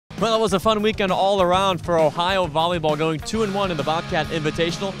Well, it was a fun weekend all around for Ohio Volleyball, going 2-1 in the Bobcat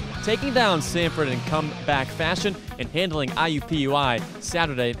Invitational, taking down Samford in comeback fashion and handling IUPUI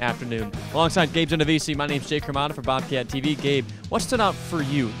Saturday afternoon. Alongside Gabe Genovesi, my name's Jake Hromada for BobcatTV. Gabe, what stood out for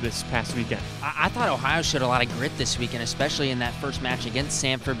you this past weekend? I thought Ohio showed a lot of grit this weekend, especially in that first match against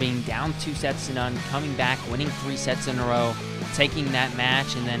Samford, being down 2-0, coming back, winning 3 sets in a row, taking that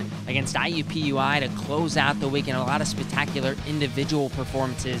match, and then against IUPUI to close out the weekend. A lot of spectacular individual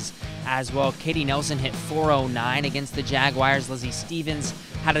performances as well. Katie Nelson hit 409 against the Jaguars. Lizzie Stevens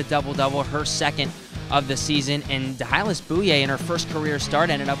had a double-double, her second of the season, and Hylas Bouye in her first career start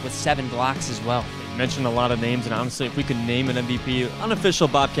ended up with 7 blocks as well. You mentioned a lot of names, and honestly, if we could name an MVP, unofficial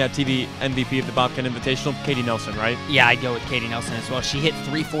BobcatTV MVP of the Bobcat Invitational, Katie Nelson, right? Yeah, I'd go with Katie Nelson as well. She hit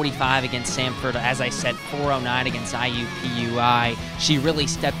 345 against Samford, as I said, 409 against IUPUI. She really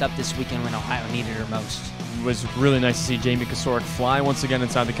stepped up this weekend when Ohio needed her most. It was really nice to see Jamie Kasorik fly once again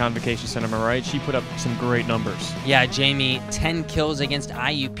inside the Convocation Center, am I right? She put up some great numbers. Yeah, Jamie, 10 kills against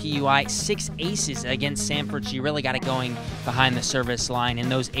IUPUI, 6 aces against Samford. She really got it going behind the service line,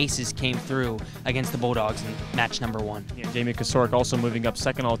 and those aces came through against the Bulldogs in match number 1. Yeah, Jamie Kasorik also moving up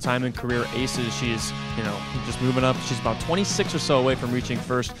second all-time in career aces. She is, just moving up. She's about 26 or so away from reaching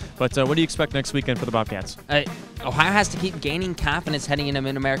first. But what do you expect next weekend for the Bobcats? Ohio has to keep gaining confidence heading into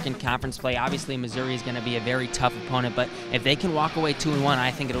Mid-American Conference play. Obviously, Missouri is going to be a very tough opponent, but if they can walk away 2-1,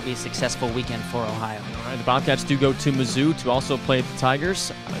 I think it'll be a successful weekend for Ohio. All right, the Bobcats do go to Mizzou to also play the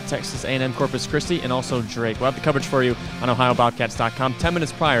Tigers, Texas A&M Corpus Christi, and also Drake. We'll have the coverage for you on OhioBobcats.com 10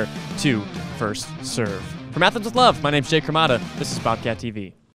 minutes prior to first serve. From Athens with Love, my name's Jake Hromada. This is Bobcat TV.